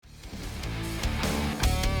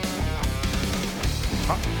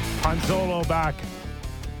Han Solo back.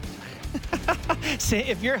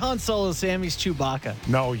 If you're Han Solo, Sammy's Chewbacca.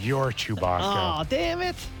 No, you're Chewbacca. Oh, damn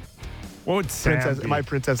it. What would Sam be? My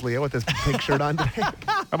Princess Leia with this pink shirt on today.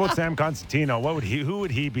 How about Sam Constantino? Who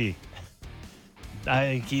would he be?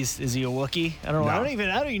 I think is he a Wookiee? I don't know. No. I don't even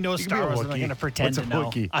know He could Star be a Wars. I'm not Wookiee. going to pretend What's a to know.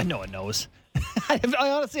 Wookiee? I know it knows. I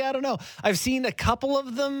honestly, I don't know. I've seen a couple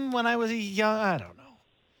of them when I was young. I don't know.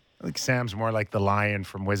 I think Sam's more like the lion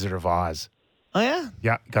from Wizard of Oz. Oh, yeah?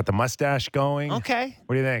 Yeah, got the mustache going. Okay.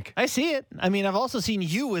 What do you think? I see it. I mean, I've also seen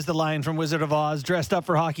you as the lion from Wizard of Oz dressed up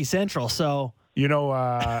for Hockey Central, so. You know,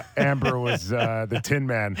 Amber was the Tin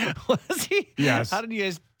Man. Was he? Yes. How did you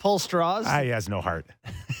guys pull straws? He has no heart.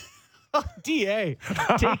 DA.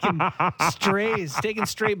 Taking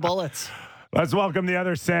straight bullets. Let's welcome the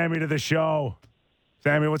other Sammy to the show.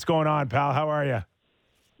 Sammy, what's going on, pal? How are you?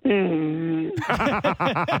 There's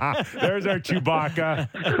our Chewbacca.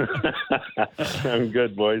 I'm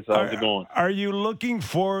good, boys. How's it going? Are you looking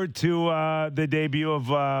forward to the debut of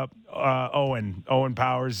Owen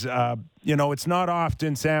Powers? It's not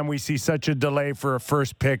often, Sam, we see such a delay for a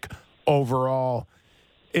first pick overall.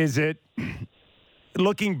 Is it,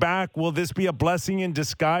 looking back, will this be a blessing in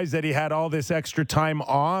disguise that he had all this extra time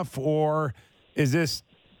off, or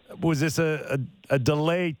was this a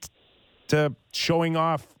delay to showing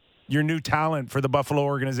off your new talent for the Buffalo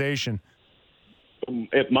organization?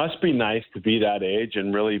 It must be nice to be that age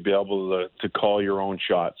and really be able to call your own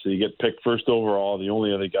shot. So you get picked first overall. The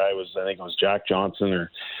only other guy I think it was Jack Johnson or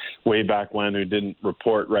way back when, who didn't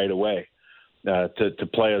report right away to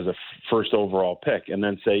play as a first overall pick, and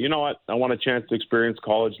then say, you know what, I want a chance to experience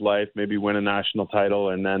college life, maybe win a national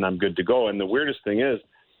title, and then I'm good to go. And the weirdest thing is,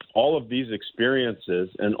 all of these experiences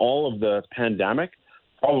and all of the pandemic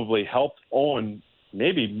probably helped Owen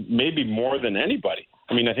maybe more than anybody.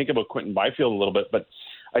 I mean, I think about Quentin Byfield a little bit, but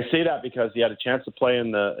I say that because he had a chance to play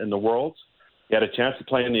in the Worlds. He had a chance to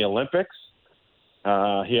play in the Olympics.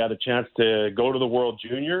 He had a chance to go to the World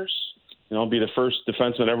Juniors, be the first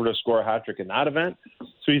defenseman ever to score a hat trick in that event.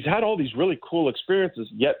 So he's had all these really cool experiences,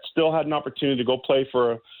 yet still had an opportunity to go play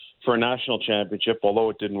for a national championship, although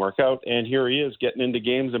it didn't work out. And here he is getting into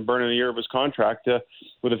games and burning a year of his contract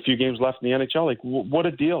with a few games left in the NHL. Like, what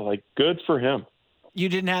a deal. Like, good for him. You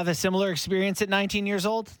didn't have a similar experience at 19 years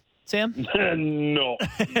old, Sam? No.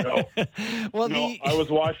 Well, no, I was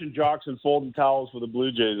washing jocks and folding towels for the Blue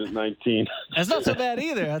Jays at 19. That's not so bad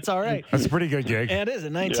either. That's all right. That's a pretty good gig. Yeah, it is.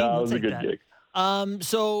 At 19, Yeah, it we'll was a take good that. gig.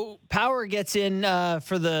 So Power gets in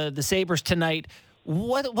for the Sabres tonight.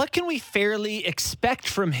 What can we fairly expect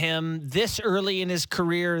from him this early in his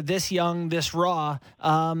career, this young, this raw,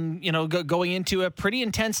 going into a pretty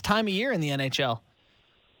intense time of year in the NHL?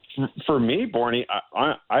 For me, Borny,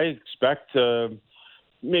 I expect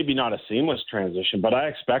maybe not a seamless transition, but I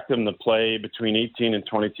expect him to play between 18 and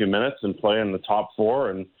 22 minutes and play in the top four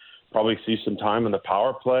and probably see some time in the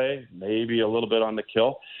power play, maybe a little bit on the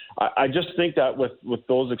kill. I just think that with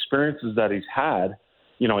those experiences that he's had,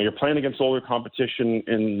 you're playing against older competition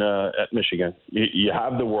at Michigan. You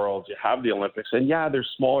have the Worlds, you have the Olympics, and yeah, there's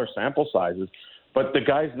smaller sample sizes, but the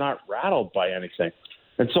guy's not rattled by anything.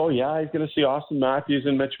 And so, yeah, he's going to see Austin Matthews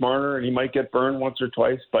and Mitch Marner, and he might get burned once or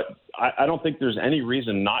twice, but I don't think there's any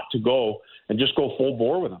reason not to go and just go full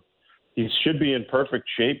bore with him. He should be in perfect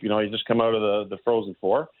shape. He just come out of the Frozen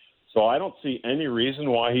Four. So I don't see any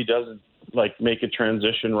reason why he doesn't, make a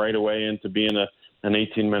transition right away into being an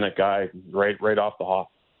 18-minute guy right off the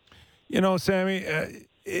hop. Sammy,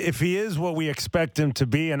 if he is what we expect him to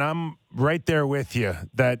be, and I'm right there with you,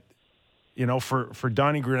 that for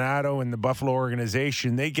Donnie Granato and the Buffalo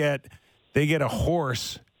organization, they get a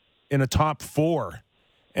horse in a top four.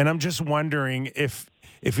 And I'm just wondering if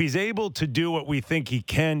he's able to do what we think he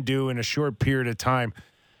can do in a short period of time,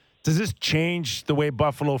 does this change the way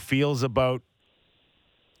Buffalo feels about,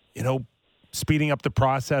 speeding up the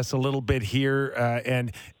process a little bit here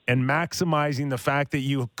and maximizing the fact that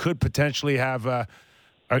you could potentially have a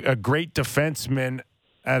great defenseman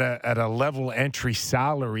at a level entry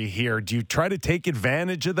salary here? Do you try to take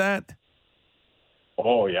advantage of that?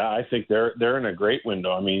 Oh yeah, I think they're in a great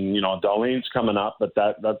window. I mean, Darlene's coming up, but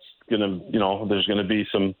that's gonna, there's gonna be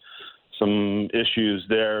some issues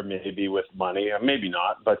there, maybe with money, maybe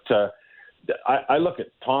not. But I look at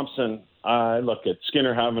Thompson. I look at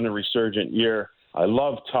Skinner having a resurgent year. I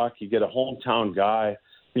love Tuck. You get a hometown guy.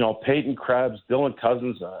 Peyton Krebs, Dylan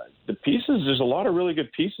Cousins. The pieces. There's a lot of really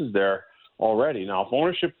good pieces there already. Now, if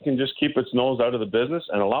ownership can just keep its nose out of the business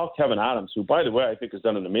and allow Kevin Adams, who, by the way, I think has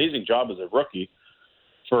done an amazing job as a rookie,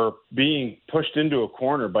 for being pushed into a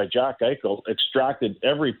corner by Jack Eichel, extracted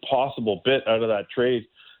every possible bit out of that trade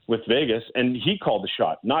with Vegas, and he called the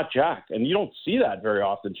shot, not Jack. And you don't see that very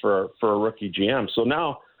often for a rookie GM. So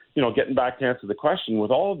now, getting back to answer the question,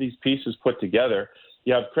 with all of these pieces put together,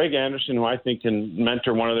 you have Craig Anderson, who I think can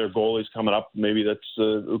mentor one of their goalies coming up. Maybe that's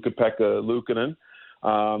Ukko-Pekka Luukkonen.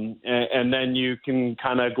 And then you can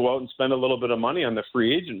kind of go out and spend a little bit of money on the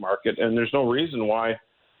free agent market. And there's no reason why,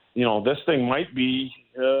 this thing might be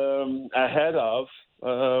ahead of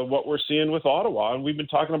what we're seeing with Ottawa. And we've been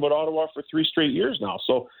talking about Ottawa for 3 straight years now.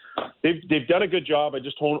 So they've done a good job. I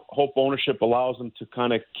just hope ownership allows them to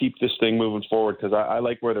kind of keep this thing moving forward, because I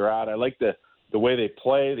like where they're at. I like the way they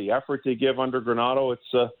play, the effort they give under Granato.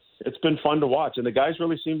 It's been fun to watch, and the guys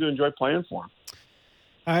really seem to enjoy playing for him.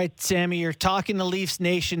 All right, Sammy, you're talking to Leafs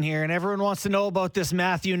Nation here, and everyone wants to know about this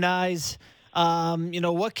Matthew Knies.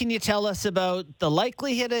 What can you tell us about the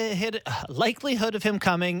likelihood of him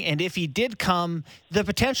coming, and if he did come, the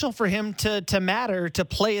potential for him to matter, to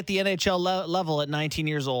play at the NHL level at 19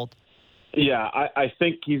 years old? Yeah, I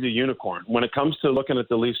think he's a unicorn. When it comes to looking at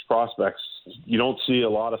the Leafs prospects, you don't see a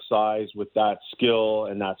lot of size with that skill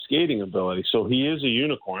and that skating ability. So he is a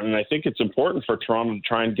unicorn, and I think it's important for Toronto to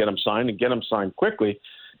try and get him signed and get him signed quickly,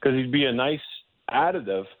 because he'd be a nice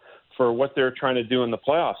additive for what they're trying to do in the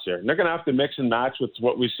playoffs here. And they're going to have to mix and match with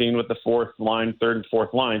what we've seen with the third and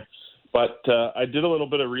fourth line. But I did a little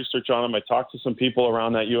bit of research on him. I talked to some people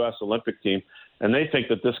around that U.S. Olympic team, and they think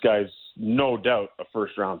that this guy's no doubt a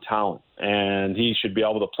first-round talent. And he should be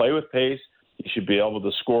able to play with pace. He should be able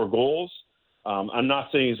to score goals. I'm not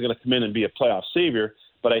saying he's going to come in and be a playoff savior,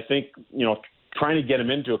 but I think, trying to get him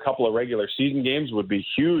into a couple of regular season games would be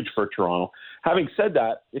huge for Toronto. Having said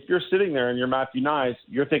that, if you're sitting there and you're Matthew Knies,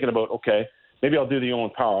 you're thinking about, okay, maybe I'll do the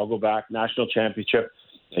Owen Power. I'll go back, national championship,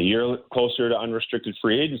 a year closer to unrestricted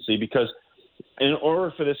free agency, because in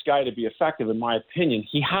order for this guy to be effective, in my opinion,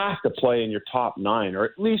 he has to play in your top 9 or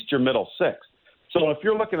at least your middle 6. So if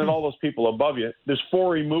you're looking at all those people above you, there's 4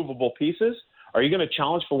 removable pieces. Are you going to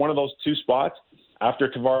challenge for one of those 2 spots after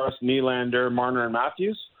Tavares, Nylander, Marner, and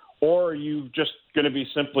Matthews? Or are you just going to be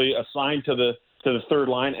simply assigned to the third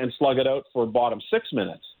line and slug it out for bottom 6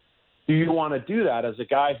 minutes? Do you want to do that as a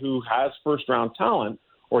guy who has first-round talent,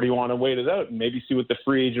 or do you want to wait it out and maybe see what the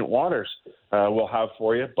free agent waters will have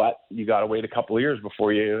for you? But you got to wait a couple of years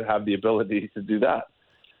before you have the ability to do that.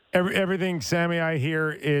 Everything, Sammy, I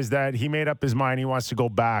hear is that he made up his mind. He wants to go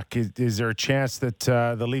back. Is there a chance that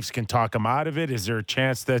the Leafs can talk him out of it? Is there a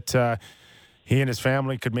chance that he and his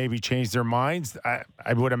family could maybe change their minds?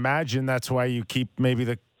 I would imagine that's why you keep maybe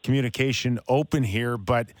the communication open here.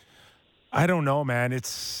 But I don't know, man.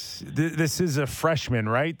 This is a freshman,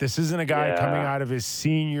 right? This isn't a guy coming out of his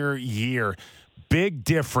senior year. Big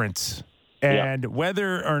difference. And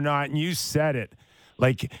whether or not, and you said it,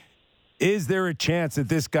 like, is there a chance that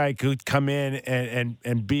this guy could come in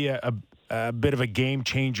and be a bit of a game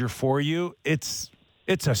changer for you? It's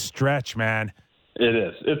a stretch, man. It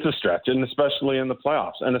is. It's a stretch, and especially in the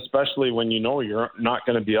playoffs, and especially when you're not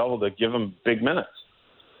going to be able to give him big minutes.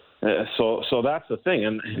 So that's the thing,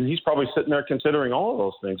 and he's probably sitting there considering all of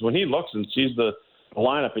those things. When he looks and sees the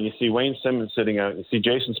lineup, and you see Wayne Simmons sitting out, you see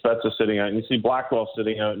Jason Spezza sitting out, and you see Blackwell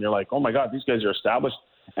sitting out, and you're like, oh my God, these guys are established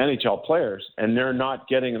NHL players, and they're not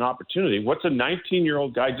getting an opportunity. What's a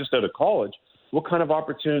 19-year-old guy just out of college? What kind of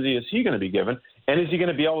opportunity is he going to be given? And is he going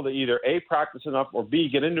to be able to either A, practice enough, or B,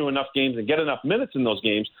 get into enough games and get enough minutes in those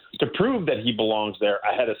games to prove that he belongs there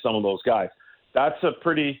ahead of some of those guys? That's a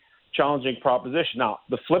pretty challenging proposition. Now,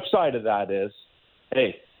 the flip side of that is,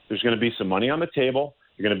 hey, there's going to be some money on the table.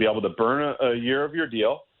 You're going to be able to burn a year of your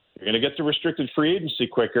deal. You're going to get to restricted free agency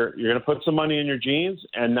quicker. You're going to put some money in your jeans,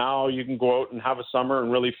 and now you can go out and have a summer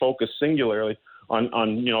and really focus singularly on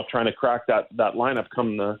trying to crack that lineup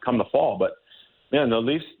come the fall. But man, the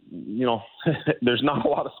Leafs, there's not a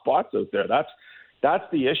lot of spots out there. That's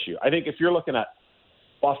the issue. I think if you're looking at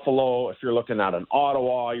Buffalo, if you're looking at an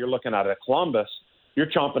Ottawa, you're looking at a Columbus, you're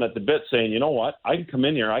chomping at the bit saying, you know what, I can come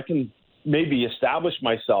in here, I can maybe establish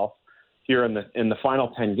myself here in the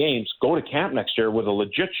final 10 games, go to camp next year with a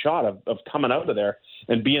legit shot of coming out of there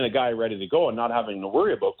and being a guy ready to go and not having to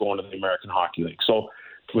worry about going to the American Hockey League. So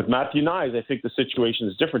with Matthew Knies, I think the situation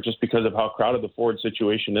is different just because of how crowded the forward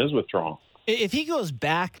situation is with Toronto. If he goes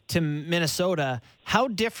back to Minnesota, how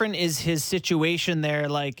different is his situation there?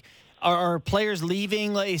 Like, are players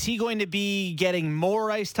leaving? Like, is he going to be getting more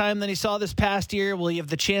ice time than he saw this past year? Will he have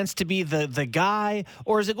the chance to be the guy?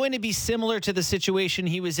 Or is it going to be similar to the situation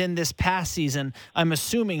he was in this past season? I'm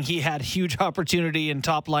assuming he had huge opportunity in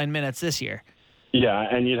top-line minutes this year. Yeah,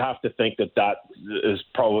 and you'd have to think that is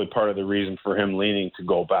probably part of the reason for him leaning to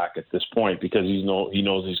go back at this point, because he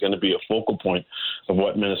knows he's going to be a focal point of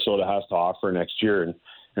what Minnesota has to offer next year.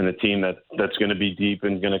 and a team that's going to be deep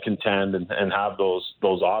and going to contend and have those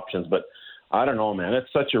options. But I don't know, man.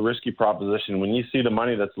 It's such a risky proposition when you see the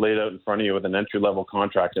money that's laid out in front of you with an entry-level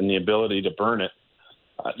contract and the ability to burn it.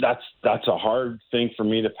 That's a hard thing for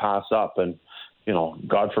me to pass up. And,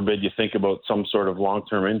 God forbid you think about some sort of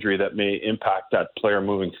long-term injury that may impact that player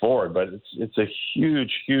moving forward. But it's a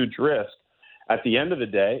huge, huge risk. At the end of the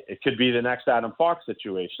day, it could be the next Adam Fox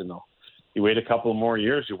situation, though. You wait a couple more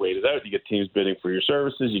years, you wait it out, you get teams bidding for your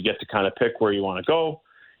services, you get to kind of pick where you want to go,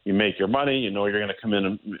 you make your money, you're going to come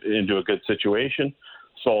into a good situation.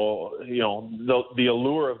 So, the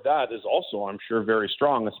allure of that is also, I'm sure, very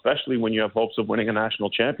strong, especially when you have hopes of winning a national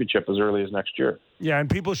championship as early as next year. Yeah, and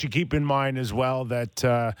people should keep in mind as well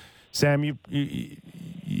that, Sam, you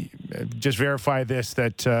just verify this,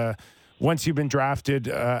 that once you've been drafted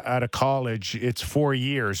out of college, it's 4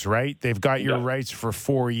 years, right? They've got your rights for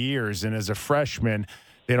 4 years. And as a freshman,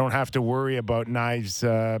 they don't have to worry about Knives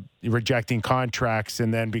rejecting contracts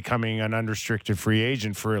and then becoming an unrestricted free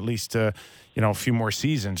agent for at least a few more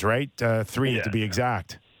seasons, right? 3 to be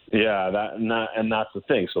exact. Yeah, and that's the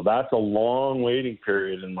thing. So that's a long waiting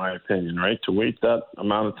period, in my opinion, right? To wait that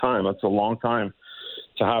amount of time, that's a long time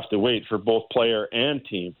to have to wait for both player and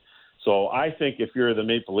team. So I think if you're the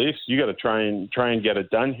Maple Leafs, you got to try and get it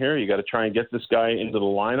done here. You got to try and get this guy into the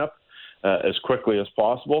lineup as quickly as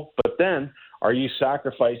possible. But then, are you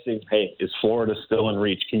sacrificing? Hey, is Florida still in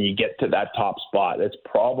reach? Can you get to that top spot? It's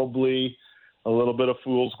probably a little bit of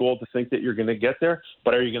fool's gold to think that you're going to get there.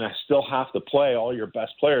 But are you going to still have to play all your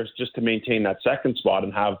best players just to maintain that second spot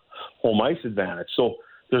and have home ice advantage? So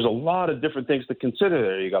there's a lot of different things to consider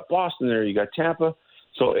there. You got Boston there, you got Tampa.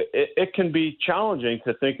 So it can be challenging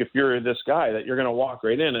to think if you're this guy that you're going to walk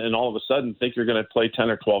right in and all of a sudden think you're going to play 10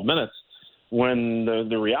 or 12 minutes when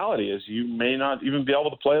the reality is you may not even be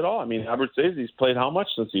able to play at all. I mean, Albert says he's played how much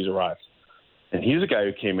since he's arrived? And he's a guy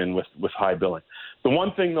who came in with high billing. The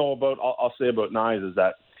one thing, though, I'll say about Knies is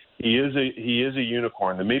that he is a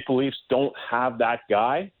unicorn. The Maple Leafs don't have that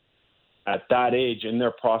guy at that age in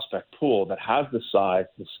their prospect pool that has the size,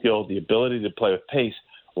 the skill, the ability to play with pace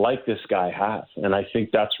like this guy has. And I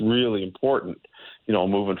think that's really important,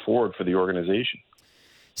 moving forward for the organization.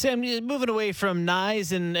 Sam, moving away from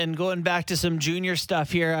Knies and going back to some junior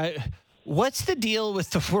stuff here, what's the deal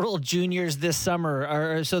with the World Juniors this summer?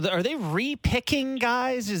 Are they re-picking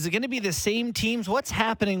guys? Is it going to be the same teams? What's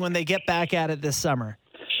happening when they get back at it this summer?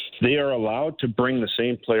 They are allowed to bring the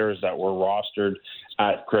same players that were rostered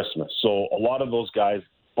at Christmas. So a lot of those guys,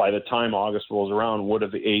 by the time August rolls around, would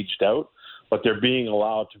have aged out, but they're being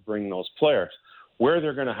allowed to bring those players. Where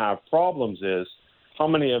they're going to have problems is how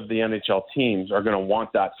many of the NHL teams are going to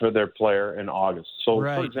want that for their player in August. So,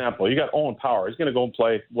 For example, you got Owen Power. He's going to go and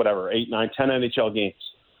play, 8, 9, 10 NHL games.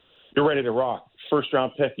 You're ready to rock.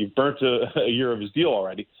 First-round pick. You've burnt a year of his deal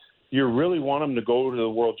already. You really want him to go to the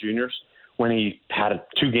World Juniors when he had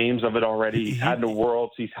 2 games of it already? He's had the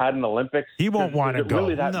Worlds. He's had an Olympics. He won't want to go.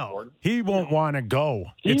 Really that important? He won't want to go.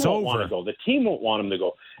 It's over. He won't want to go. The team won't want him to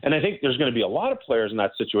go. And I think there's going to be a lot of players in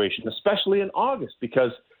that situation, especially in August,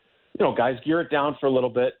 because guys gear it down for a little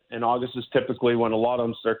bit, and August is typically when a lot of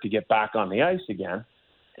them start to get back on the ice again.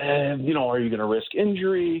 And, are you going to risk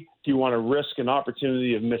injury? Do you want to risk an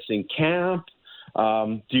opportunity of missing camp?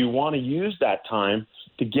 Do you want to use that time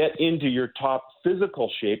to get into your top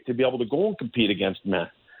physical shape to be able to go and compete against men?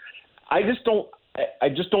 I just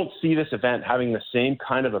don't see this event having the same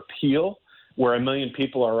kind of appeal where 1 million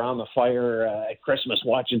people are around the fire at Christmas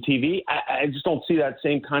watching TV. I just don't see that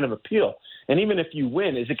same kind of appeal. And even if you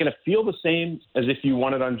win, is it going to feel the same as if you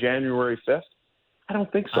won it on January 5th? I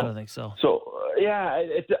don't think so. I don't think so. So,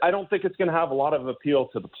 I don't think it's going to have a lot of appeal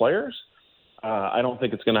to the players. I don't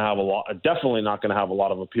think it's going to have definitely not going to have a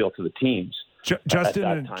lot of appeal to the teams. Justin,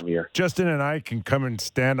 at that time of year. Justin and I can come and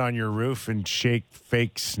stand on your roof and shake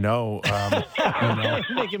fake snow.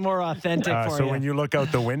 Make it more authentic for you. So when you look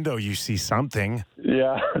out the window, you see something.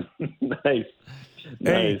 Yeah, nice.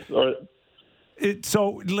 Hey,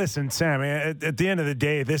 so listen, Sam, at the end of the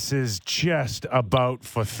day, this is just about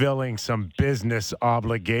fulfilling some business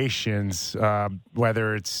obligations,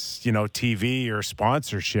 whether it's, TV or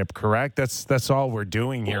sponsorship, correct? That's all we're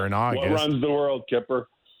doing here in August. What runs the world, Kipper?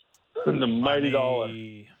 The mighty dollar.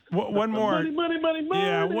 One more. Money.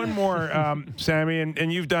 Yeah, one more, Sammy,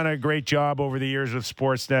 and you've done a great job over the years with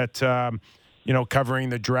Sportsnet, covering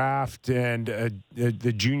the draft and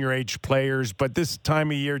the junior age players. But this time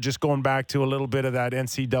of year, just going back to a little bit of that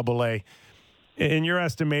NCAA, in your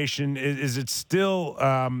estimation, is it still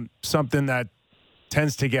something that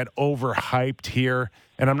tends to get overhyped here?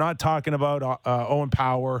 And I'm not talking about Owen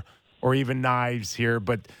Power or even Knives here,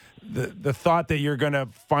 but the thought that you're going to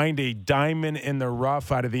find a diamond in the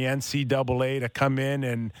rough out of the NCAA to come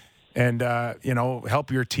in and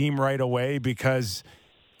help your team right away, because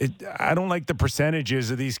I don't like the percentages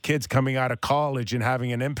of these kids coming out of college and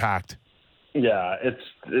having an impact. Yeah,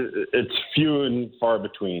 it's few and far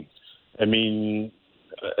between. I mean,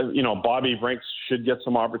 Bobby Brinks should get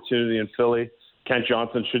some opportunity in Philly. Kent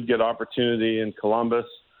Johnson should get opportunity in Columbus.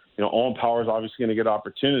 Owen Power is obviously going to get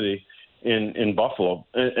opportunity in Buffalo.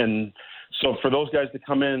 And so for those guys to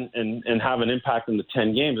come in and have an impact in the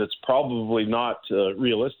 10 games, it's probably not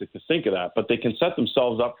realistic to think of that. But they can set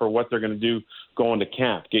themselves up for what they're going to do going to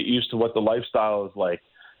camp, get used to what the lifestyle is like,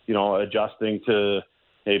 adjusting to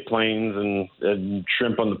planes and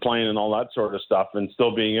shrimp on the plane and all that sort of stuff, and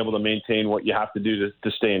still being able to maintain what you have to do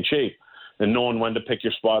to stay in shape, and knowing when to pick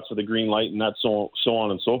your spots with a green light and that so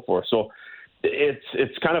on and so forth. So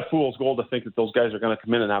it's kind of fool's gold to think that those guys are going to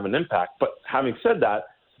come in and have an impact. But having said that,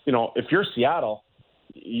 if you're Seattle,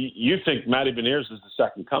 you think Matty Beniers is the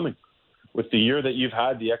second coming. With the year that you've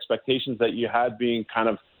had, the expectations that you had being kind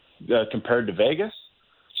of compared to Vegas.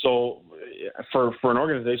 So for an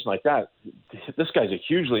organization like that, this guy's a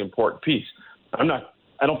hugely important piece. I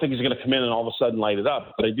don't think he's going to come in and all of a sudden light it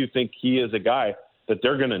up, but I do think he is a guy that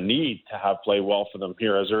they're going to need to have play well for them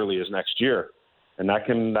here as early as next year. And that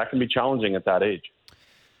can be challenging at that age.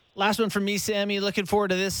 Last one from me, Sammy. Looking forward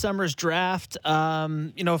to this summer's draft.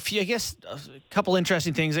 I guess a couple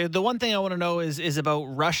interesting things. The one thing I want to know is about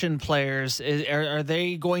Russian players. Are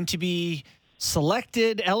they going to be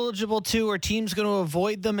selected, eligible to, or teams going to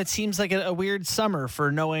avoid them? It seems like a weird summer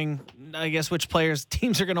for knowing, I guess, which players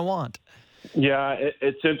teams are going to want. Yeah,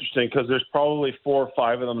 it's interesting because there's probably 4 or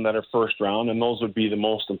 5 of them that are first round, and those would be the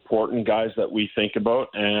most important guys that we think about.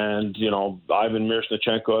 And, Ivan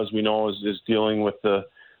Miroshnichenko, as we know, is dealing with the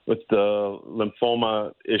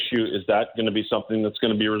lymphoma issue. Is that going to be something that's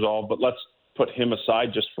going to be resolved? But let's put him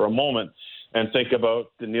aside just for a moment and think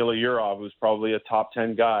about Danila Yurov, who's probably a top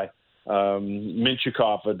 10 guy.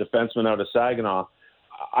 Minchikov, a defenseman out of Saginaw.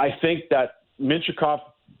 I think that Minchikov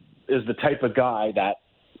is the type of guy that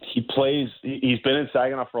he's been in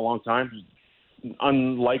Saginaw for a long time.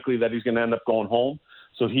 Unlikely that he's going to end up going home.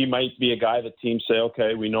 So he might be a guy that teams say,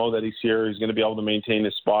 okay, we know that he's here. He's going to be able to maintain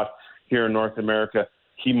his spot here in North America.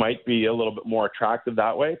 He might be a little bit more attractive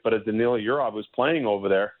that way. But as Danila Yurov is playing over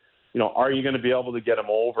there, are you going to be able to get him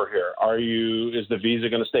over here? Is the visa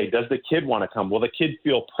going to stay? Does the kid want to come? Will the kid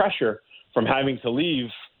feel pressure from having to leave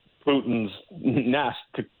Putin's nest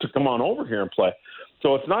to come on over here and play?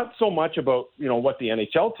 So it's not so much about, what the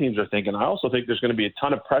NHL teams are thinking. I also think there's going to be a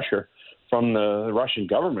ton of pressure from the Russian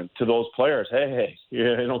government to those players. Hey,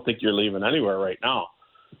 I don't think you're leaving anywhere right now.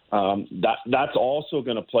 That's also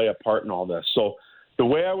going to play a part in all this. So the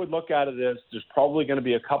way I would look at it is there's probably going to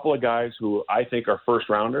be a couple of guys who I think are first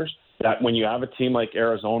rounders that when you have a team like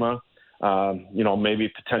Arizona,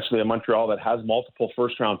 maybe potentially a Montreal that has multiple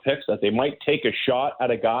first round picks, that they might take a shot at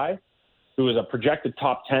a guy who is a projected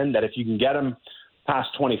top 10, that if you can get him past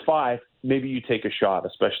 25, maybe you take a shot,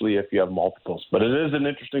 especially if you have multiples. But it is an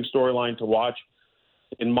interesting storyline to watch.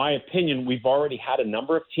 In my opinion, we've already had a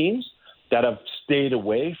number of teams that have stayed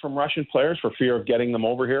away from Russian players for fear of getting them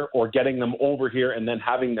over here, or getting them over here and then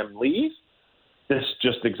having them leave. This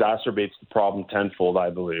just exacerbates the problem tenfold, I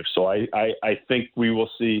believe. So I think we will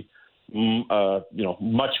see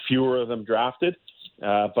much fewer of them drafted.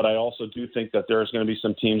 But I also do think that there's going to be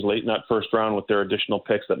some teams late in that first round with their additional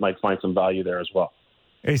picks that might find some value there as well.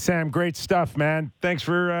 Hey, Sam, great stuff, man. Thanks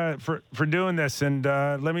for doing this. And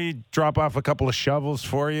let me drop off a couple of shovels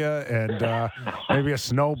for you, and maybe a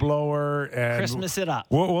snowblower. And Christmas it up.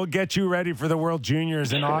 We'll get you ready for the World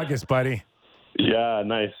Juniors in August, buddy. Yeah,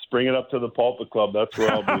 nice. Bring it up to the Pulpit Club. That's where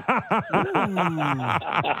I'll be.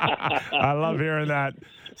 I love hearing that.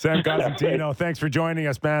 Sam Cosentino, thanks for joining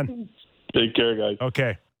us, man. Take care, guys.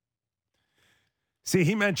 Okay. See,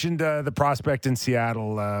 he mentioned the prospect in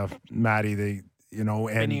Seattle, Matty. And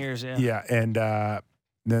Beniers, yeah, and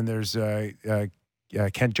then there's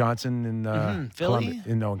Kent Johnson in Philly.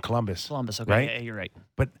 In Columbus. Columbus, okay, right? yeah, you're right.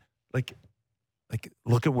 But like,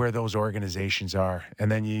 look at where those organizations are,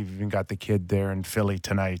 and then you've even got the kid there in Philly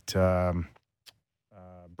tonight,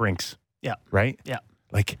 Brinks. Yeah. Right. Yeah.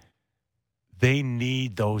 Like, they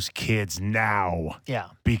need those kids now. Yeah.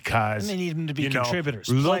 Because and they need them to be contributors.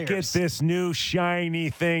 Look players. at this new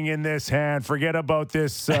shiny thing in this hand. Forget about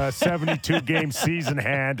this 72-game season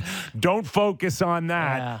hand. Don't focus on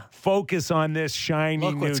that. Yeah. Focus on this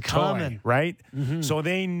shiny new toy. Coming. Right? Mm-hmm. So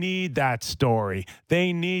they need that story.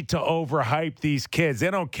 They need to overhype these kids.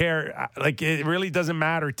 They don't care. Like, it really doesn't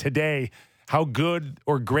matter today how good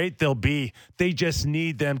or great they'll be. They just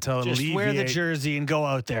need them to Just alleviate wear the jersey and go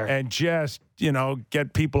out there. and just,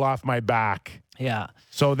 get people off my back. Yeah.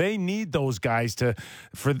 So they need those guys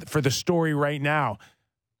for the story right now.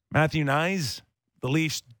 Matthew Nyes, the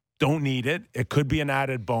Leafs don't need it. It could be an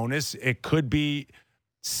added bonus. It could be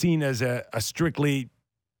seen as a strictly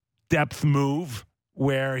depth move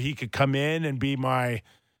where he could come in and be my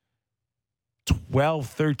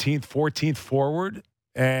 12th, 13th, 14th forward.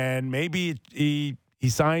 And maybe he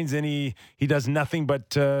signs and he does nothing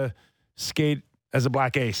but skate as a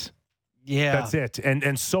black ace. Yeah. That's it.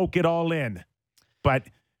 And soak it all in. But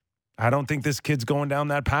I don't think this kid's going down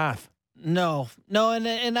that path. No,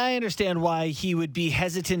 and I understand why he would be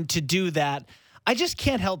hesitant to do that. I just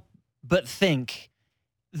can't help but think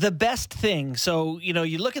the best thing. So,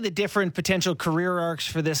 you look at the different potential career arcs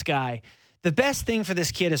for this guy. The best thing for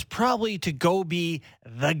this kid is probably to go be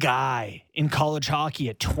the guy in college hockey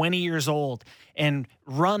at 20 years old and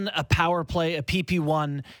run a power play, a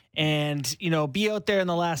PP1, and, be out there in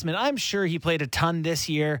the last minute. I'm sure he played a ton this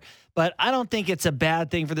year, but I don't think it's a bad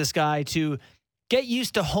thing for this guy to get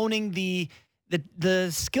used to honing the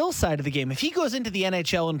skill side of the game. If he goes into the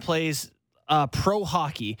NHL and plays pro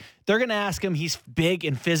hockey, they're going to ask him, he's big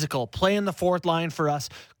and physical, play in the fourth line for us,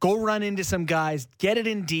 go run into some guys, get it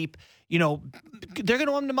in deep. They're going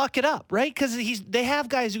to want him to muck it up, right? Because they have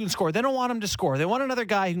guys who can score. They don't want him to score. They want another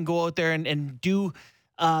guy who can go out there and do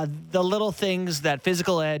the little things, that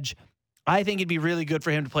physical edge. I think it'd be really good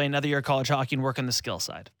for him to play another year of college hockey and work on the skill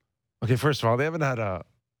side. Okay, first of all, they haven't had a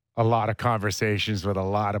lot of conversations with a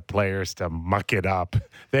lot of players to muck it up.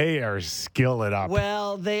 They are skill it up.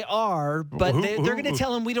 Well, they are, but they're going to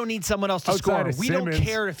tell him we don't need someone else to score. We don't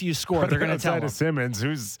care if you score. They're going to tell him. Outside of Simmons,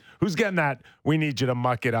 who's getting that? We need you to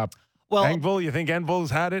muck it up. Well, Engvall, you think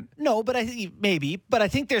Engvall's had it? No, but I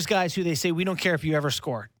think there's guys who they say we don't care if you ever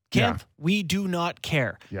score. Kemp, we do not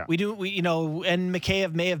care. Yeah. And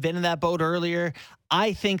Mikheyev may have been in that boat earlier.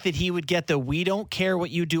 I think that he would get we don't care what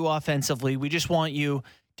you do offensively. We just want you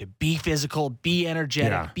to be physical, be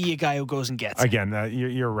energetic, be a guy who goes and gets it. Again,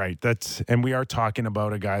 you're right. And we are talking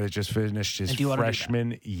about a guy that just finished his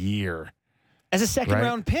freshman year. As a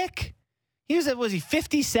second-round pick. Was he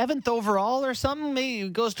 57th overall or something? Maybe he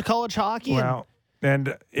goes to college hockey. Well,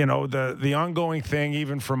 and the ongoing thing,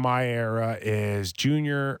 even from my era, is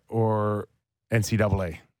junior or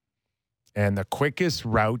NCAA. And the quickest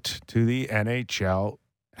route to the NHL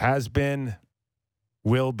has been,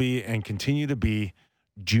 will be, and continue to be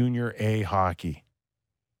junior A hockey.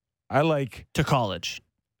 I like to college.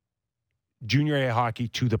 Junior A hockey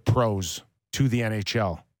to the pros, to the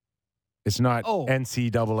NHL. It's not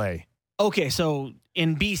NCAA. Okay, so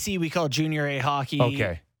in BC we call junior A hockey.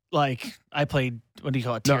 Okay. Like I played, what do you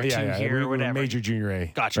call it? Tier 2 here or whatever. Major junior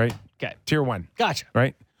A. Gotcha. Right? Okay. Tier 1. Gotcha.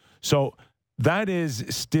 Right? So that is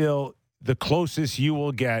still the closest you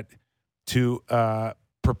will get to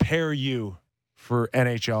prepare you for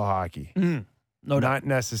NHL hockey. Mm, no doubt. Not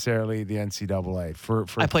necessarily the NCAA. For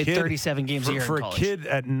I played kid, 37 games a year for in college. a kid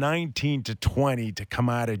at 19 to 20 to come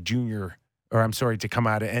out of to come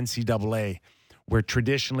out of NCAA, where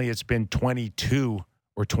traditionally it's been 22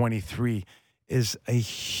 or 23, is a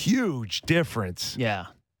huge difference. Yeah.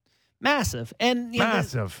 Massive. And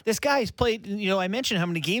massive. This guy's played, I mentioned how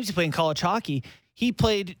many games he played in college hockey. He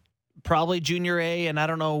played probably junior A, and I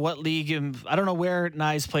don't know what league, I don't know where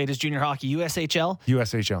Nyes played his junior hockey. USHL?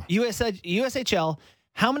 USHL.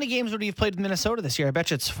 How many games would he have played in Minnesota this year? I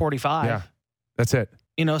bet you it's 45. Yeah. That's it.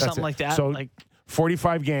 Something like that. So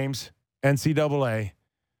 45 games, NCAA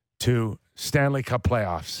to Stanley Cup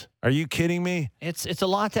playoffs. Are you kidding me? It's a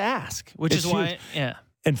lot to ask, which is why, huge.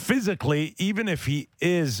 And physically, even if he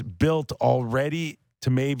is built already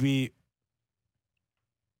to maybe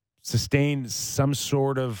sustain some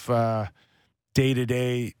sort of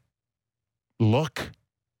day-to-day look,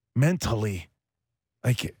 mentally,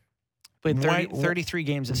 like played 33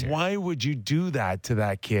 games this year. Why would you do that to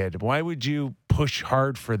that kid? Why would you push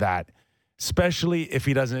hard for that? Especially if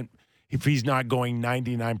he's not going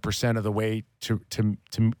 99% of the way to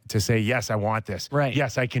say, yes, I want this. Right.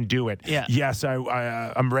 Yes, I can do it. Yeah. Yes,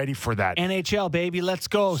 I'm ready for that. NHL, baby, let's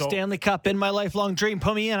go. Stanley Cup, been my lifelong dream.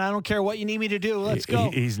 Put me in. I don't care what you need me to do. Let's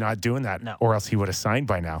go. He's not doing that. No. Or else he would have signed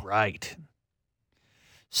by now. Right.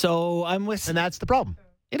 So I'm with... And that's the problem.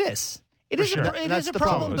 It is. It For is sure. it is a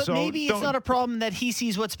problem, but maybe it's not a problem that he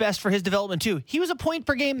sees what's best for his development too. He was a point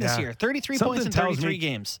per game this year, 33 points in 33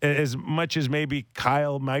 games. As much as maybe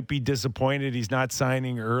Kyle might be disappointed he's not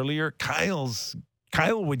signing earlier, Kyle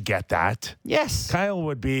would get that. Yes. Kyle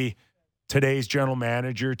would be today's general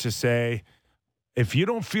manager to say, if you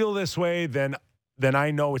don't feel this way, then then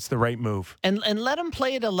I know it's the right move. And let him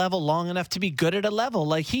play at a level long enough to be good at a level.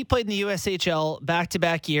 Like he played in the USHL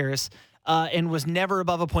back-to-back years and was never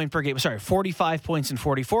above a point per game. Sorry, 45 points in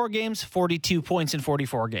 44 games, 42 points in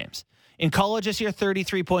 44 games. In college this year,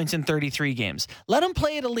 33 points in 33 games. Let him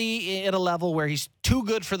play at a level where he's too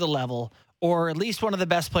good for the level, or at least one of the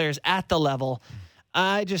best players at the level.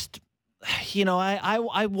 I just,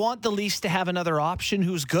 I want the Leafs to have another option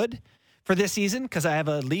who's good for this season because I have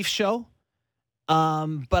a Leafs show.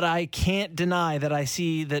 But I can't deny that I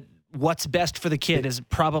see that what's best for the kid is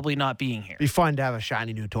probably not being here. It'd be fun to have a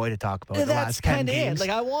shiny new toy to talk about. The last 10 games. Like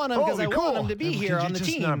I want him because I want him to be here on the team.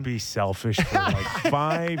 Could you just not be selfish for like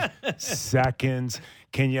 5 seconds?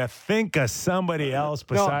 Can you think of somebody else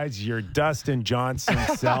besides your Dustin Johnson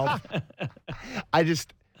self? I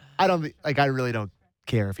really don't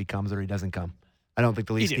care if he comes or he doesn't come. I don't think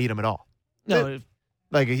the Leafs need him at all. No,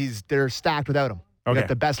 they're stacked without him. They got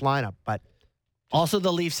the best lineup, but. Also,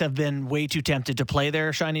 the Leafs have been way too tempted to play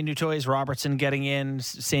their shiny new toys. Robertson getting in,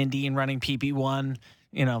 Sandin running PP1.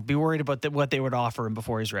 Be worried about what they would offer him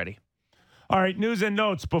before he's ready. All right, news and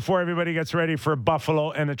notes before everybody gets ready for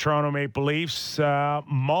Buffalo and the Toronto Maple Leafs.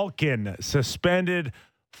 Malkin suspended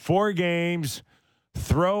 4 games,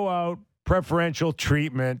 throw out preferential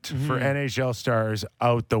treatment for NHL stars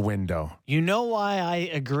out the window. You know why I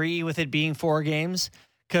agree with it being 4 games?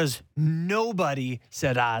 Because nobody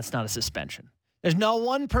said, it's not a suspension. There's no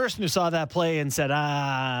one person who saw that play and said,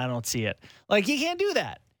 I don't see it. Like, you can't do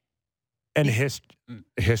that. And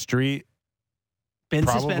history been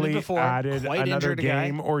probably suspended before, added quite another injured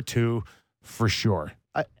game or two for sure.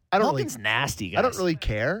 I don't Malkin's nasty, guys. I don't really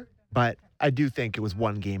care, but I do think it was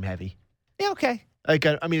 1 game heavy. Yeah, okay. Like,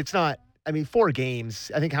 it's not. 4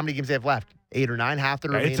 games. I think how many games they have left? 8 or 9, half the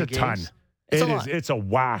remaining games. It's a ton. It's a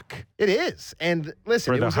whack. It is. And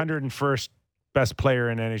listen, for the 101st best player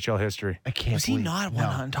in NHL history. I can't Was he not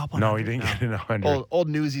on top 100? No, he didn't get in 100. Old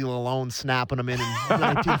Newsy alone snapping him in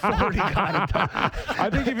 1940. I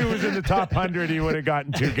think if he was in the top 100, he would have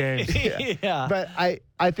gotten 2 games. Yeah. But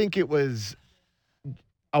I think it was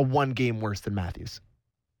a 1 game worse than Matthews.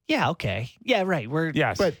 Yeah, okay. Yeah, right.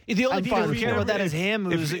 Yes. But the only people who care about that if- is him,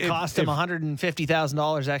 who's if- cost him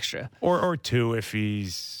 $150,000 extra. Or 2 if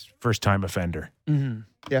he's first-time offender. Mm-hmm.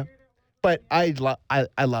 Yeah. But I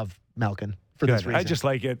love Malkin for this Good. reason. I just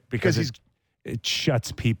like it because it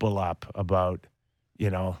shuts people up about,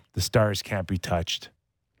 the stars can't be touched.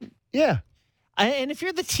 Yeah. And if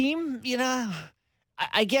you're the team,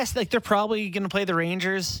 I guess like they're probably going to play the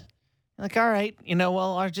Rangers. Like, all right,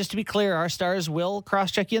 just to be clear, our stars will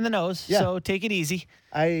cross-check you in the nose, so take it easy.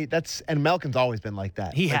 And Malkin's always been like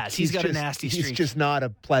that. He has. He's got a nasty streak. He's just not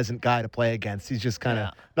a pleasant guy to play against. He's just kind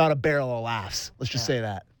of not a barrel of laughs. Let's just say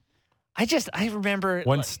that. I remember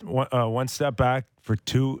one step back for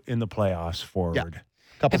 2 in the playoffs forward.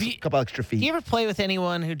 Yeah. Couple extra feet. Do you ever play with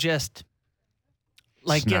anyone who just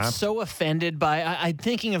gets so offended by? I'm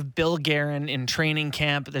thinking of Bill Guerin in training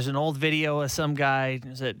camp. There's an old video of some guy.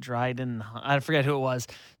 Is it Dryden? I forget who it was.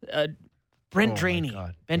 Brent Draney.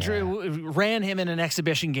 Ran him in an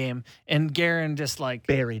exhibition game, and Guerin just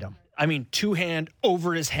buried him. 2-hand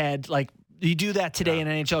over his head. Like, you do that today in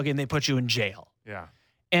an NHL game, they put you in jail. Yeah.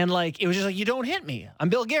 And it was just you don't hit me. I'm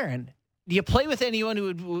Bill Guerin. Do you play with anyone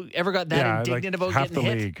who ever got that indignant about getting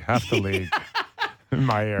hit? Half the league. In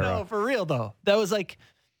my era. No, for real though. That was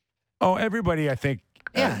everybody, I think.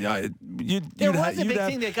 Yeah. There was a big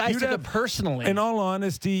thing that guys took it personally. In all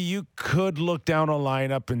honesty, you could look down a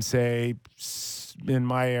lineup and say, in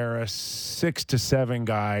my era, 6 to 7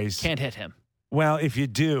 guys. Can't hit him. Well, if you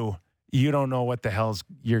do, you don't know what the hell's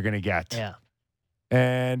you're going to get. Yeah.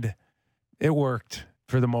 And it worked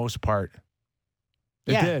for the most part.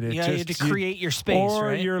 It did. You had to create your space, or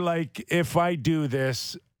right? you're like, if I do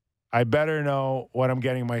this, I better know what I'm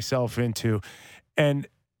getting myself into. And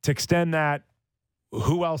to extend that,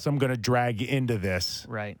 who else I'm going to drag into this?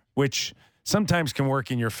 Right. Which sometimes can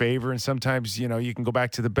work in your favor. And sometimes, you can go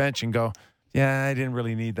back to the bench and go, yeah, I didn't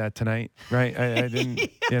really need that tonight. Right. I didn't,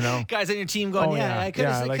 Guys on your team going, I could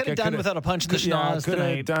have done without a punch in the schnoz could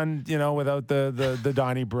tonight. have done, without the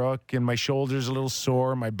Donnybrook, and my shoulder's a little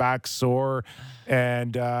sore, my back's sore,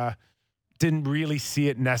 and didn't really see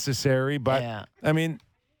it necessary. But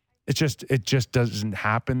it just doesn't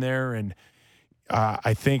happen there. And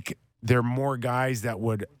I think there are more guys that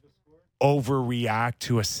would overreact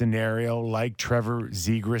to a scenario like Trevor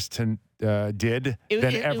Zegras did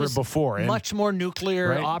than ever before. Much more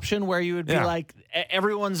nuclear option where you would be like,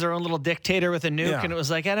 everyone's their own little dictator with a nuke, and it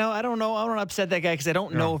was like, I don't know, I don't upset that guy because I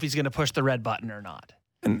don't know if he's going to push the red button or not.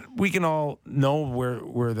 And we can all know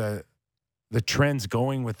where the trend's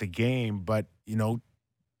going with the game, but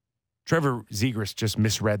Trevor Zegras just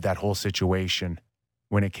misread that whole situation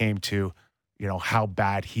when it came to, how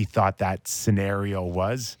bad he thought that scenario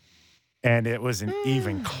was. And it wasn't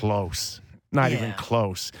even close. Not even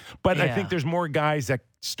close. But I think there's more guys that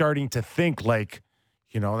starting to think like,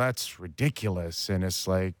 that's ridiculous. And it's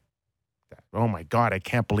like, oh my God, I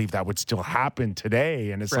can't believe that would still happen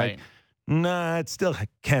today. And it's like, nah, it still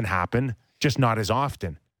can happen, just not as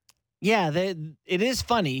often. Yeah, it is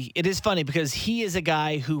funny. It is funny because he is a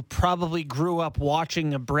guy who probably grew up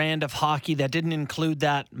watching a brand of hockey that didn't include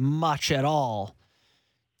that much at all.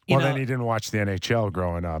 Then he didn't watch the NHL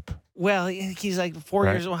growing up. Well, he's like 4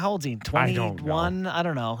 years old. How old is he? 21? I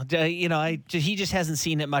don't know. He just hasn't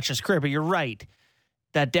seen it much in his career. But you're right.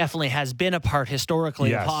 That definitely has been a part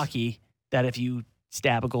historically of hockey, that if you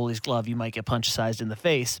stab a goalie's glove, you might get punch-sized in the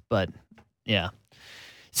face. But, yeah.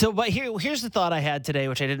 So, but here's the thought I had today,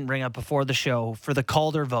 which I didn't bring up before the show, for the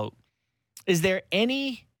Calder vote. Is there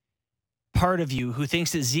any part of you who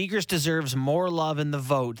thinks that Zegras deserves more love in the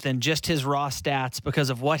vote than just his raw stats because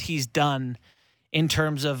of what he's done in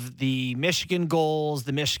terms of the Michigan goals,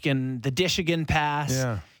 the Michigan pass?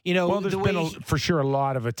 Yeah. There's been for sure a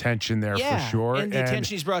lot of attention there for sure. And the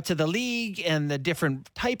attention he's brought to the league and the different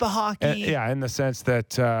type of hockey. In the sense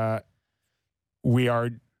that we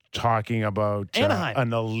are talking about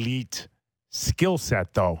an elite skill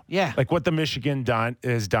set, though. Yeah. Like what the Michigan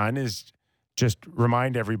has done is just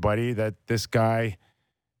remind everybody that this guy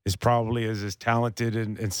is probably as talented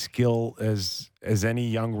and skill as any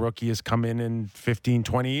young rookie has come in 15,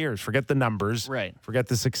 20 years. Forget the numbers. Right. Forget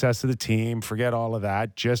the success of the team. Forget all of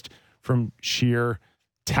that. Just from sheer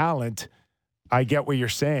talent, I get what you're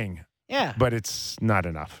saying. Yeah. But it's not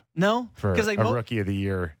enough. No? For a Rookie of the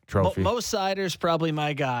Year trophy. Mo Seider's probably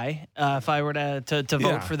my guy if I were to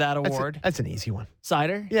vote for that award. That's an easy one.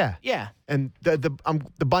 Seider? Yeah. Yeah. And the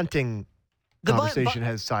Bunting conversation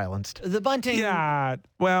has silenced. The Bunting. Yeah.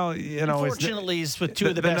 Well, unfortunately, he's with two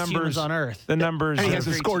of the best numbers, humans on earth. The numbers. And he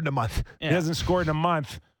hasn't scored in a month. Yeah. He hasn't scored in a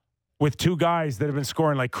month with two guys that have been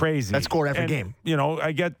scoring like crazy. That score every game.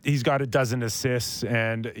 I get he's got a dozen assists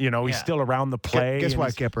and, he's still around the play. Guess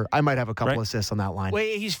what, Kipper? I might have a couple assists on that line.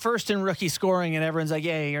 Wait, he's first in rookie scoring and everyone's like,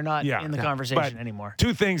 yeah, you're not in the conversation anymore.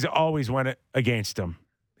 Two things always went against him.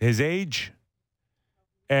 His age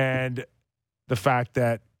and the fact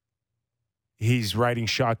that he's riding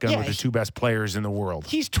shotgun with the two best players in the world.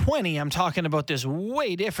 He's 20. I'm talking about this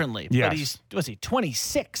way differently. Yes. But he's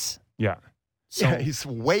 26? Yeah. So, he's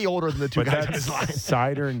way older than the two guys on his line.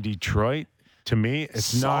 Seider in Detroit, to me,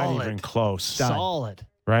 it's not even close. Solid.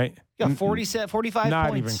 Right? You got 45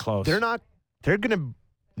 not points. Even close. They're going to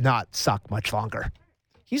not suck much longer.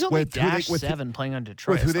 He's only -7 playing on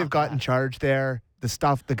Detroit. With who they've got in charge there,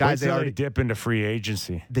 the guys they already dip into free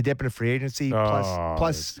agency. They dip into free agency.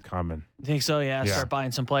 Plus, it's coming. You think so? Yeah. Start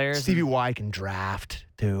buying some players. Stevie Y can draft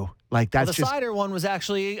too. Like that's the Seider one was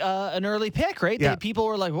actually an early pick, right? Yeah. People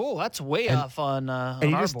were like, "Oh, that's way off on." And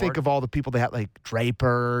you just board. think of all the people they had, like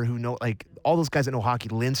Draper, who know, like all those guys that know hockey.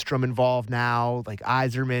 Lindstrom involved now, like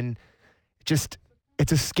Yzerman.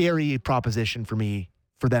 It's a scary proposition for me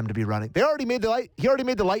for them to be running. He already made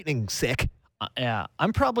the Lightning sick. Yeah,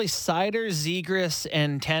 I'm probably Seider, Zegras,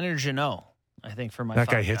 and Tanner Jeannot. I think for my that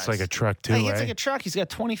guy hits guys. like a truck too. He hits like a truck. He's got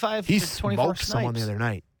 25. He to 24 smoked someone the other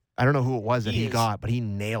night. I don't know who it was that he got, but he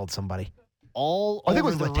nailed somebody. I think it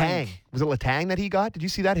was the Letang. rink. Was it Letang that he got? Did you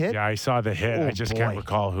see that hit? Yeah, I saw the hit. I just can't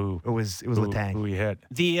recall who. It was Letang. Who he hit.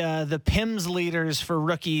 The PIMS leaders for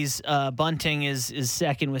rookies, Bunting is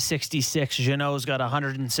second with 66. Jeannot's got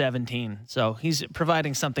 117. So he's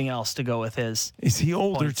providing something else to go with his. Is he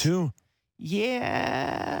older points. too?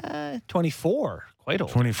 Yeah, 24. Quite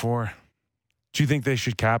old. 24. Do you think they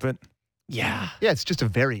should cap it? Yeah. Yeah, it's just a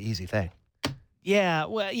very easy thing. Yeah,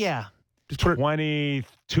 well, yeah. Just put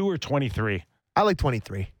 22 or 23. I like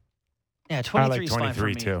 23. Yeah, 23 I like is fine 23 for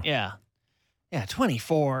me. too. Yeah. Yeah,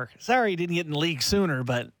 24. Sorry he didn't get in the league sooner,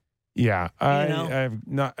 but yeah, I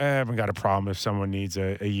haven't got a problem if someone needs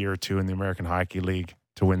a year or two in the American Hockey League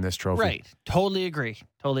to win this trophy. right. Totally agree.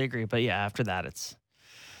 But yeah, after that it's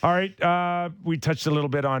all right. We touched a little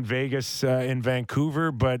bit on Vegas in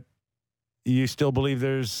Vancouver, but you still believe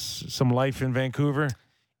there's some life in Vancouver?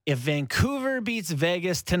 If Vancouver beats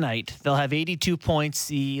Vegas tonight, they'll have 82 points.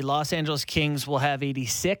 The Los Angeles Kings will have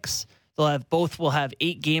 86. Both will have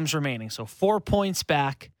 8 games remaining. So 4 points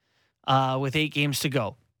back with 8 games to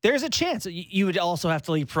go. There's a chance. You would also have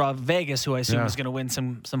to leapfrog Vegas, who I assume is going to win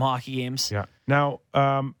some hockey games. Yeah. Now,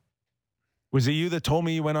 was it you that told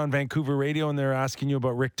me you went on Vancouver radio and they're asking you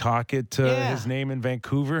about Rick Tocchet, his name in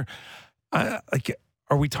Vancouver?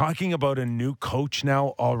 Are we talking about a new coach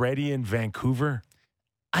now already in Vancouver?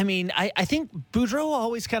 I mean, I think Boudreau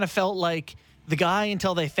always kind of felt like the guy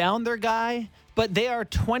until they found their guy. But they are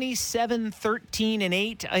 27, 13, and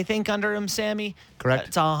 8, I think, under him, Sammy. Correct.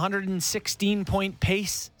 It's a 116-point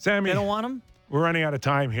pace. Sammy, They don't want him? We're running out of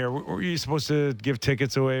time here. Were you supposed to give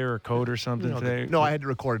tickets away or a code or something today? No, I had to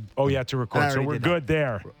record. Oh, you had to record, I so already we're did good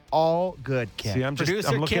there. All good, Kip. See, I'm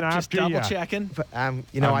Producer looking Kip just after you. double-checking.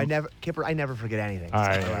 Kipper, I never forget anything.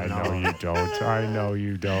 I know you don't. I know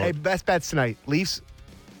you don't. Hey, best bets tonight. Leafs,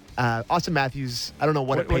 Austin Matthews, I don't know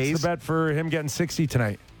what it pays. What's the bet for him getting 60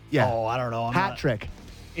 tonight? Yeah. Oh, I don't know. Hat trick.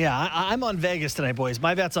 Yeah, I'm on Vegas tonight, boys.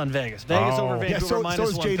 My bet's on Vegas. Vegas over Vancouver Yeah, so minus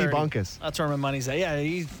is JD 130. Bunkus. That's where my money's at. Yeah,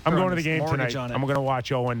 he's I'm throwing going to the his game mortgage tonight. on it. I'm going to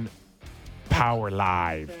watch Owen Power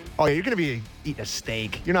live. Oh, yeah, you're going to be eating a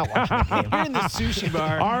steak. You're not watching the game. You're in the sushi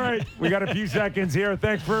bar. All right, we got a few seconds here.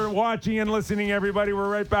 Thanks for watching and listening, everybody. We're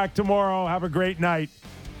right back tomorrow. Have a great night.